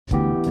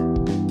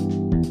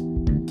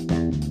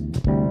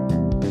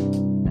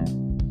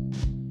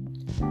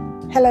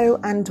Hello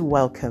and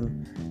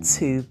welcome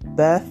to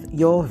Birth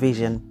Your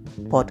Vision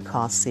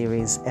podcast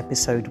series,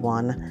 episode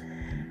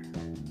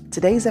 1.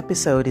 Today's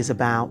episode is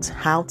about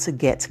how to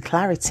get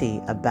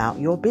clarity about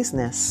your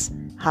business.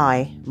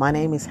 Hi, my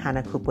name is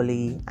Hannah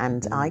Kupoli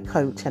and I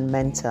coach and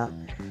mentor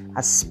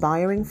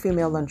aspiring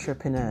female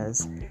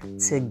entrepreneurs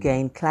to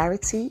gain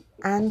clarity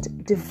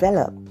and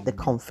develop the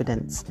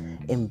confidence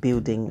in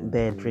building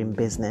their dream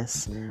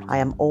business. I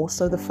am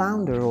also the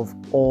founder of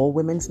All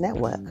Women's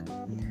Network.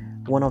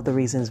 One of the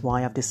reasons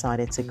why I've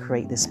decided to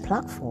create this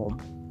platform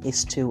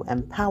is to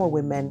empower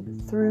women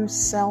through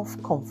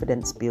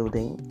self-confidence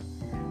building,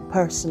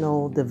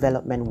 personal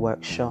development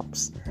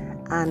workshops,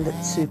 and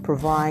to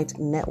provide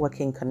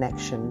networking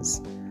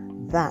connections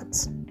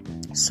that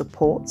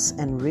supports,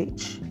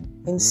 enrich,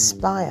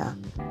 inspire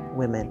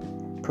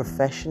women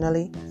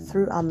professionally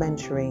through our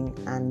mentoring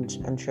and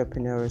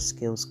entrepreneurial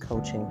skills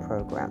coaching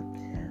program.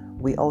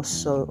 We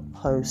also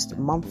host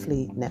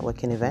monthly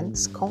networking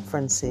events,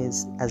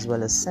 conferences, as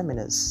well as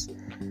seminars.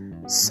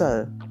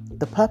 So,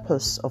 the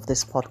purpose of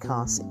this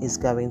podcast is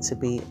going to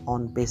be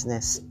on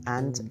business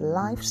and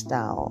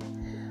lifestyle.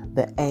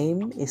 The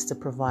aim is to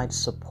provide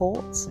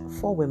support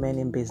for women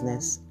in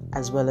business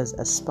as well as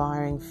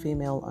aspiring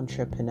female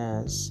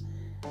entrepreneurs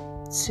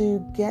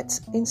to get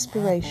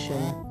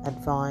inspiration,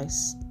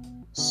 advice,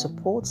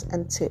 support,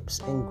 and tips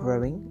in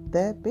growing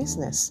their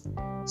business.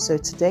 So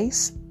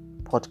today's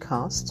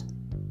podcast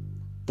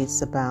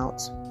is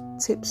about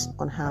tips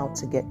on how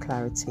to get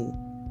clarity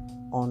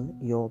on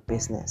your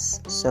business.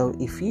 So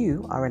if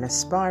you are an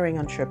aspiring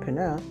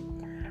entrepreneur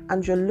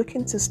and you're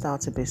looking to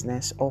start a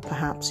business, or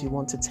perhaps you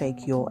want to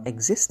take your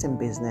existing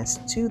business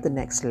to the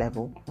next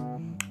level,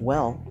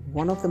 well,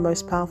 one of the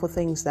most powerful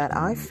things that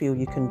I feel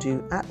you can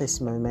do at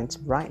this moment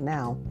right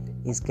now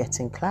is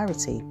getting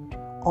clarity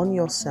on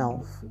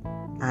yourself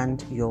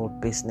and your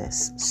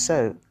business.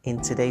 So in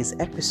today's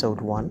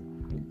episode 1,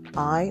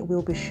 I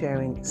will be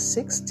sharing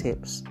 6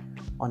 tips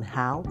on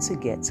how to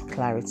get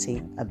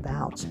clarity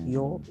about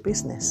your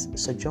business.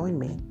 So join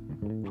me.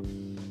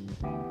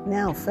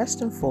 Now,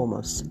 first and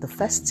foremost, the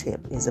first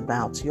tip is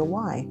about your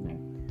why.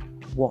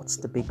 What's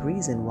the big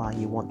reason why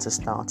you want to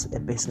start a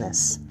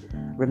business?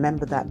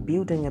 Remember that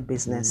building a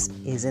business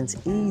isn't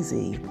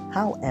easy.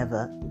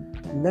 However,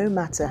 no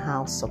matter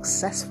how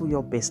successful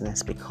your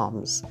business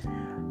becomes,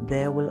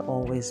 there will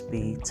always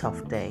be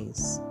tough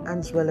days,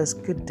 as well as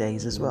good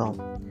days as well.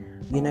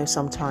 You know,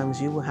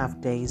 sometimes you will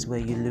have days where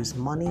you lose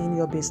money in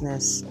your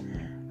business,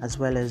 as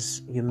well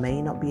as you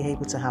may not be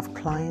able to have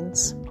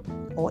clients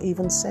or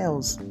even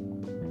sales.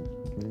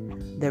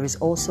 There is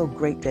also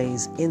great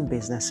days in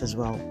business as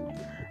well.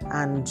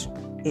 And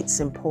it's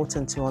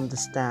important to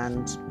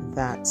understand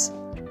that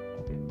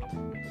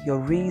your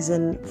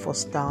reason for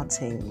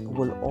starting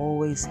will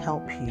always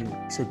help you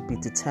to be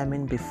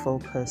determined, be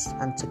focused,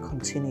 and to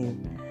continue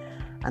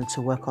and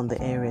to work on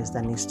the areas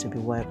that needs to be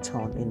worked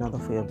on in order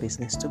for your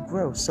business to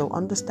grow. So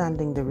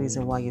understanding the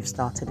reason why you've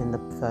started in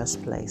the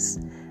first place.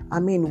 I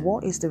mean,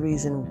 what is the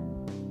reason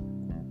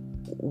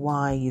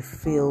why you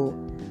feel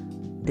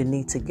the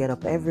need to get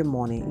up every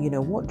morning? You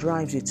know, what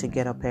drives you to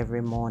get up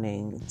every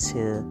morning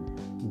to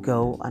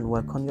go and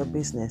work on your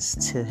business,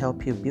 to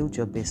help you build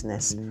your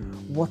business?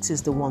 What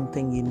is the one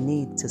thing you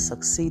need to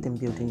succeed in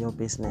building your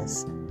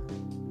business?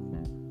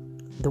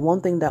 The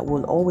one thing that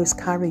will always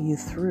carry you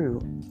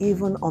through,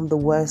 even on the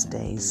worst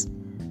days,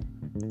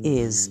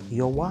 is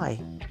your why.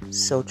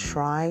 So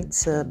try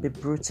to be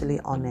brutally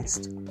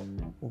honest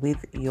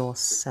with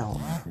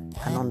yourself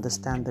and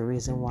understand the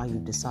reason why you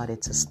decided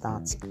to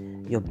start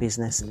your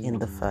business in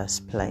the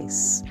first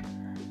place.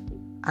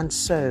 And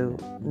so,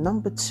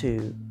 number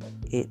 2,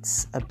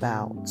 it's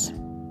about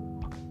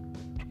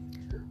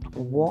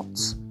what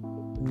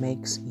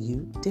makes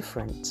you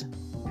different.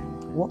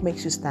 What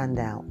makes you stand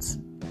out?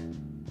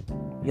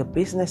 Your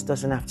business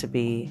doesn't have to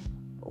be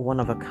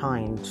one of a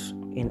kind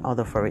in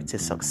order for it to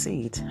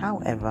succeed.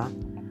 However,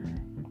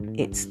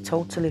 it's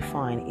totally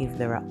fine if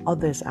there are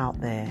others out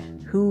there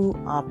who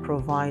are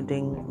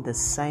providing the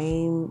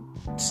same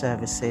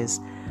services,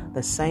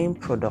 the same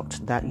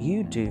product that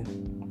you do.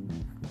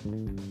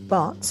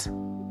 But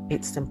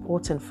it's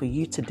important for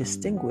you to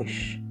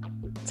distinguish,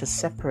 to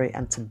separate,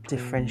 and to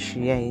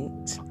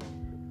differentiate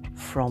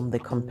from the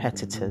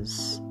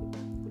competitors.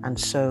 And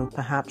so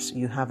perhaps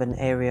you have an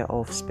area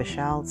of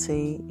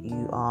specialty,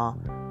 you are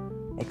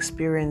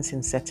experienced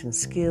in certain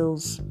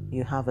skills,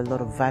 you have a lot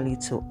of value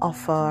to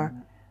offer,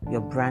 your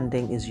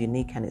branding is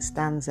unique and it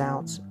stands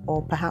out,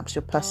 or perhaps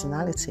your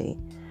personality.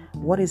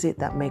 What is it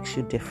that makes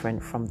you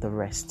different from the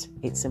rest?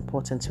 It's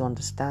important to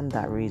understand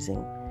that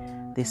reason.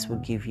 This will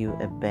give you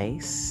a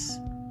base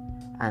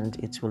and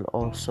it will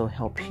also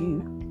help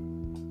you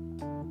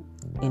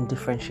in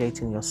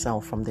differentiating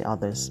yourself from the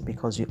others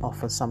because you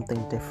offer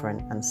something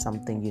different and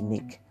something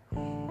unique.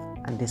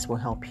 And this will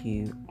help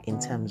you in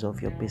terms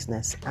of your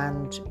business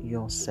and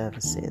your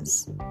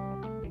services.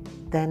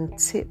 Then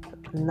tip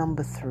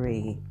number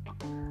 3,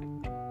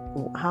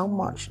 how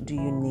much do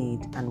you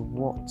need and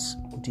what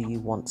do you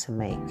want to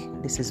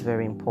make? This is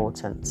very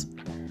important.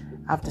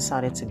 I've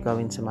decided to go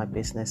into my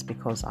business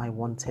because I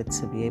wanted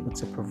to be able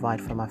to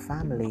provide for my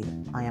family.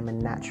 I am a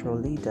natural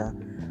leader.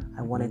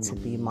 I wanted to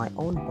be my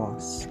own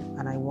boss,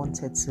 and I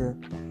wanted to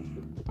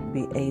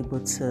be able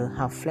to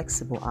have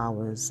flexible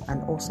hours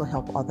and also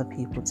help other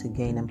people to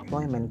gain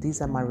employment.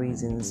 These are my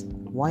reasons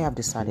why I've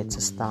decided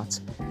to start,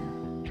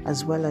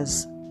 as well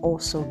as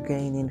also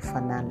gaining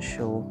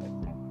financial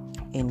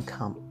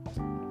income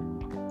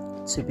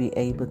to be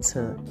able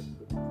to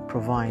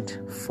provide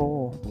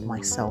for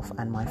myself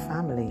and my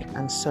family.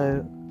 And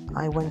so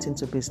I went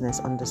into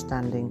business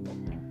understanding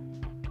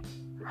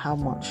how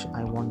much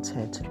I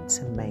wanted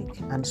to make.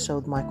 And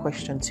so my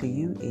question to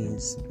you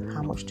is,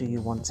 how much do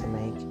you want to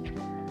make?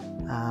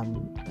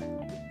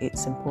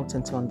 It's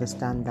important to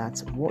understand that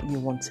what you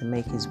want to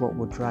make is what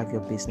will drive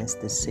your business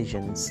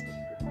decisions.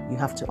 You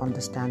have to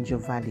understand your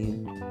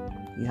value.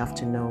 You have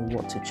to know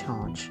what to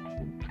charge.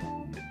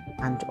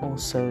 And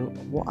also,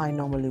 what I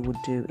normally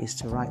would do is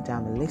to write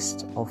down a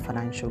list of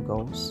financial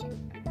goals,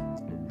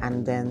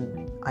 and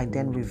then I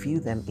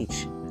review them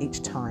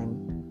each time,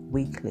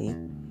 weekly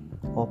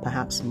or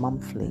perhaps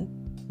monthly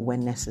when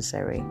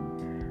necessary.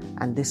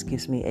 And this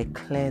gives me a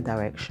clear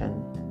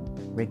direction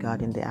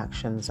regarding the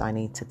actions I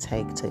need to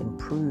take to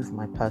improve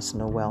my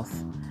personal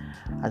wealth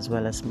as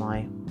well as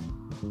my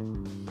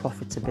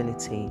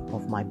profitability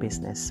of my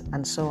business.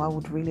 And so I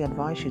would really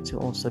advise you to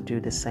also do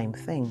the same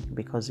thing,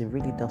 because it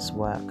really does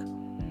work,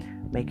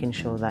 making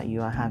sure that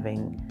you are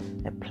having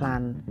a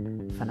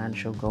plan,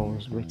 financial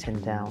goals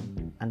written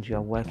down, and you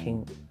are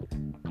working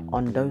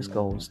on those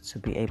goals to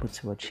be able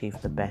to achieve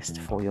the best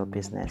for your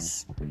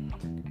business.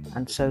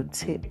 And so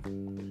tip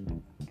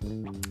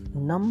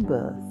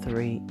number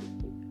 3.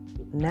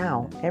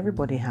 Now,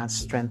 everybody has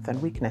strengths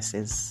and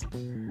weaknesses.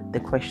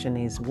 The question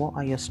is, what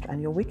are your strengths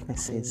and your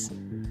weaknesses?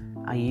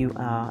 Are you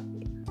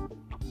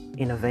an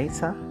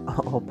innovator,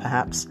 or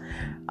perhaps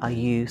are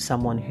you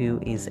someone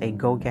who is a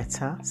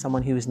go-getter,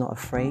 someone who is not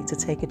afraid to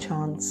take a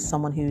chance,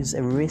 someone who's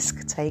a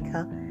risk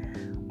taker?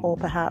 Or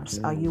perhaps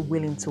are you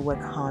willing to work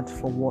hard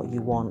for what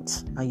you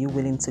want? Are you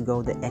willing to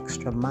go the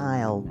extra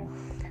mile?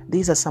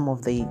 These are some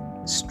of the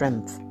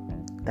strengths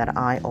that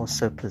I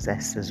also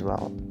possess as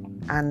well.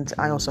 And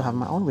I also have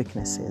my own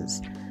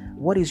weaknesses.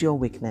 What is your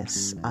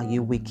weakness? Are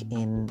you weak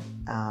in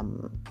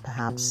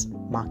perhaps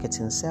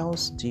marketing,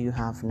 sales? Do you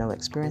have no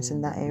experience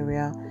in that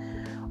area?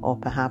 Or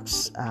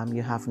perhaps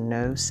you have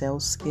no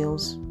sales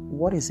skills?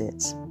 What is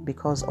it?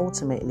 Because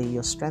ultimately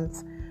your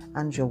strength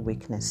and your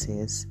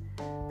weaknesses,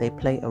 they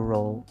play a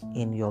role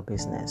in your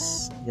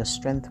business. Your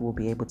strength will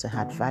be able to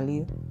add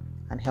value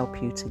and help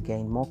you to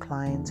gain more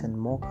clients and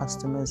more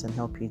customers, and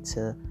help you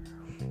to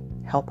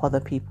help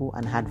other people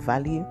and add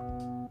value.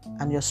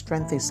 And your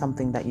strength is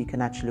something that you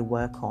can actually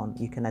work on.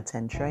 You can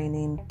attend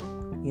training,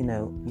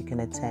 you can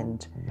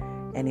attend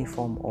any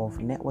form of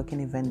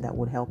networking event that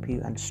would help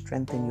you and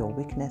strengthen your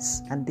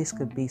weakness. And this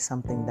could be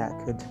something that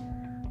could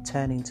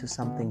turn into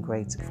something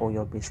great for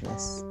your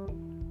business.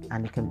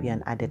 And it can be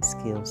an added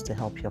skills to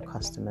help your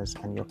customers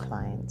and your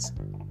clients.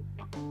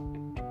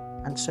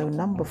 And so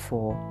number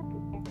 4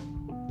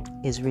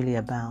 is really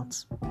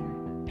about,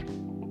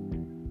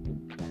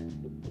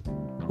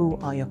 who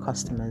are your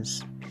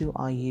customers? Who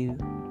are you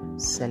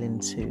selling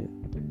to?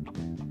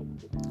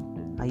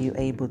 Are you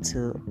able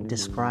to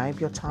describe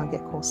your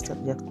target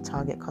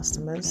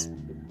customers,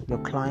 your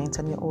client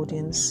and your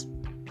audience?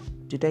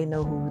 Do they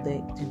know who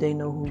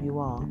you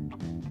are?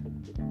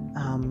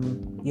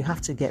 You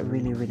have to get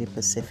really, really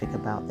specific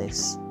about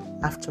this.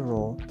 After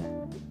all,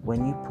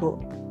 when you put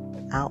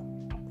out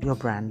your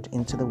brand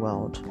into the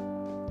world,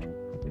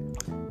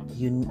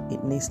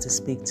 it needs to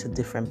speak to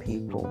different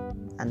people,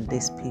 and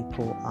these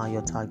people are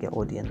your target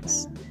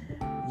audience.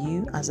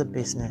 You as a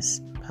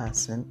business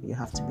person, you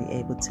have to be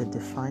able to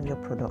define your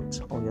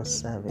product or your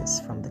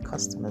service from the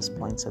customer's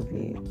point of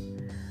view.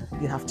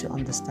 You have to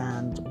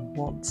understand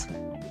what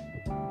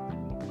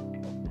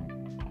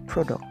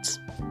product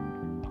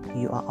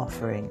you are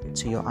offering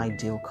to your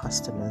ideal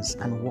customers,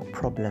 and what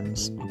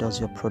problems does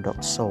your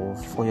product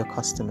solve for your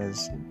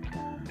customers,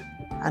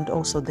 and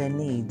also their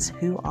needs.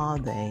 Who are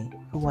they?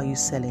 Who are you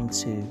selling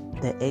to?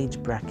 Their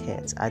age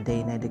bracket. Are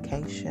they in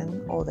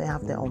education, or they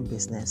have their own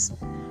business?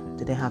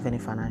 Do they have any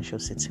financial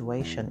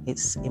situation?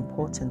 It's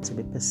important to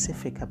be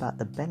specific about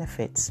the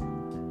benefits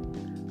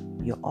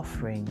you're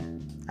offering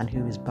and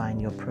who is buying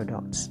your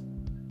products,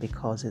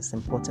 because it's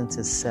important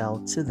to sell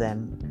to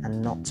them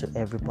and not to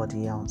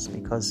everybody else,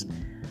 because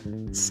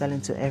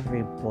selling to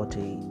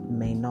everybody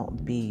may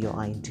not be your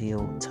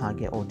ideal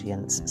target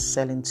audience.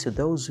 Selling to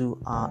those who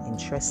are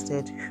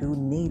interested, who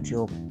need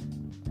your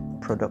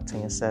product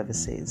and your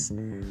services,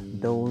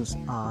 those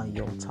are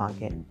your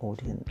target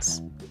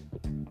audience.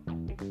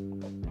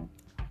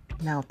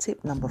 Now,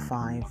 tip number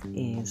 5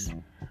 is,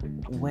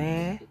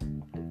 where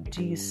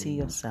do you see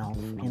yourself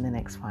in the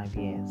next 5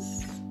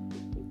 years?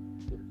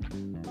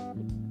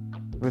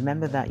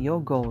 Remember that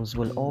your goals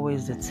will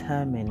always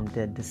determine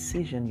the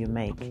decision you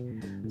make.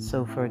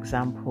 So, for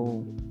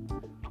example,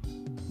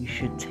 you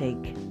should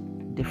take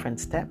different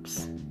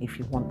steps if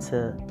you want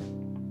to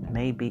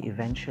maybe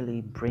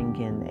eventually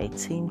bring in a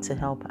team to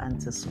help and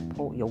to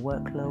support your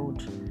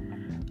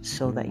workload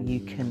so that you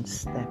can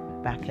step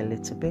back a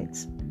little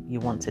bit. You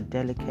want to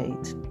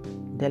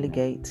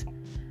delegate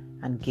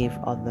and give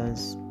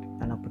others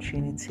an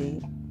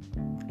opportunity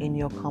in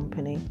your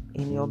company,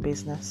 in your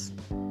business.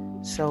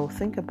 So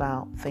think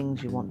about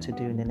things you want to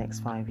do in the next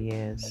 5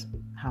 years,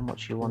 how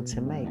much you want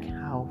to make,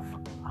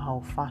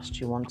 how fast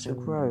you want to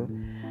grow.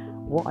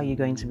 What are you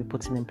going to be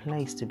putting in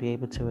place to be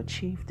able to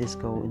achieve this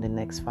goal in the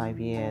next 5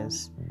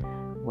 years?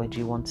 Where do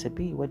you want to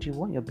be? Where do you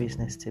want your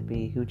business to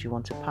be? Who do you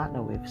want to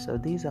partner with? So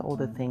these are all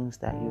the things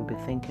that you'll be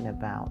thinking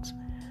about.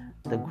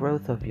 The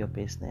growth of your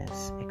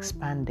business,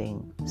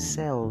 expanding,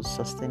 sales,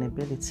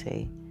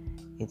 sustainability.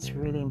 It's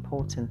really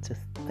important to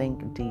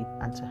think deep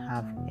and to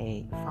have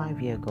a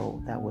 5-year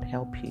goal that would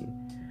help you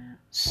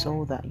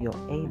so that you're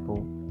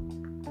able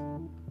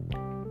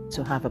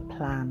to have a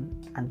plan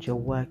and you're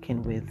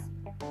working with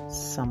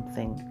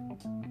something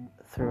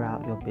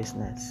throughout your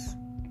business.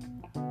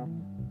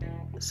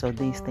 So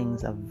these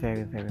things are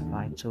very, very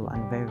vital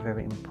and very,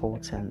 very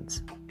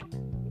important.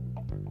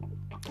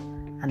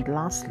 And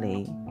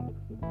lastly,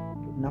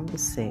 number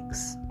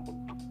 6,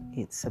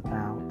 it's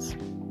about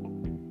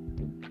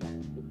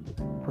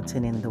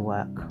putting in the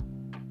work,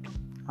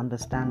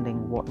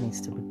 understanding what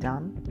needs to be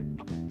done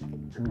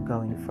and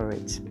going for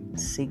it,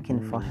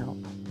 seeking for help.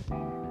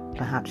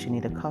 Perhaps you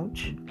need a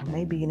coach, or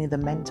maybe you need a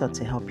mentor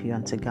to help you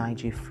and to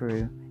guide you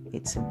through.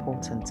 It's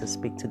important to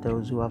speak to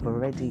those who have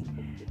already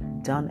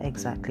done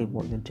exactly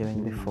what you're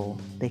doing before.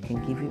 They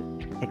can give you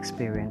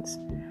experience.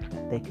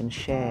 They can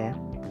share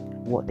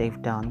what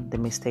they've done, the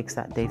mistakes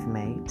that they've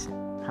made,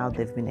 how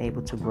they've been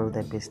able to grow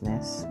their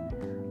business.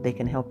 They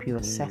can help you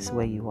assess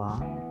where you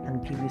are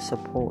and give you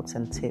support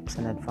and tips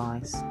and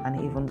advice,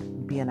 and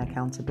even be an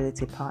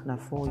accountability partner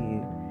for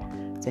you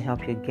to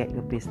help you get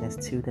your business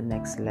to the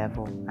next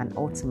level. And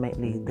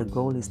ultimately, the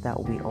goal is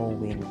that we all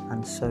win,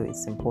 and so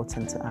it's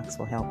important to ask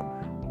for help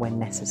when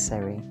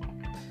necessary.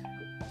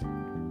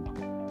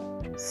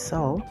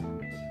 So,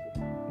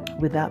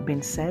 with that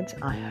being said,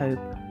 I hope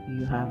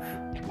you have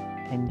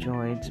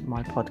enjoyed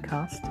my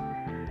podcast,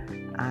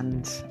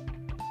 and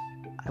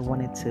I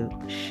wanted to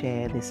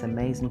share these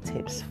amazing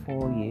tips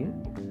for you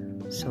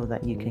so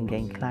that you can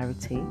gain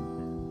clarity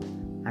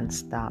and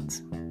start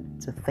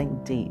to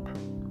think deep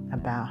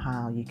about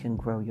how you can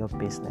grow your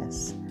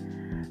business.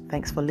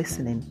 Thanks for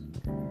listening.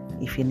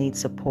 If you need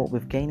support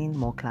with gaining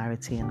more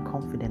clarity and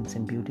confidence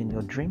in building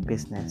your dream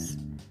business,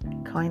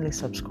 kindly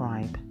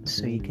subscribe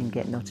so you can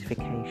get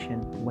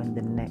notification when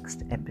the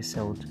next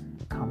episode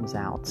comes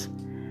out.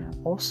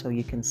 Also,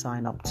 you can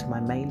sign up to my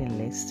mailing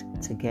list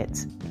to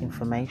get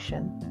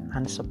information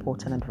and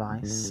support and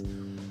advice.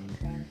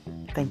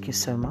 Thank you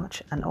so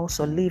much. And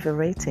also leave a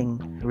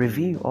rating,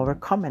 review, or a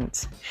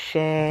comment.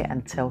 Share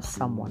and tell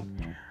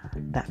someone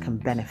that can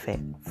benefit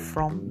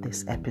from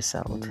this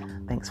episode.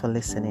 Thanks for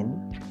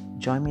listening.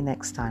 Join me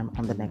next time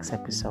on the next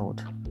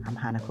episode. I'm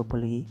Hannah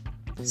Kupuli.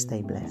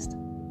 Stay blessed.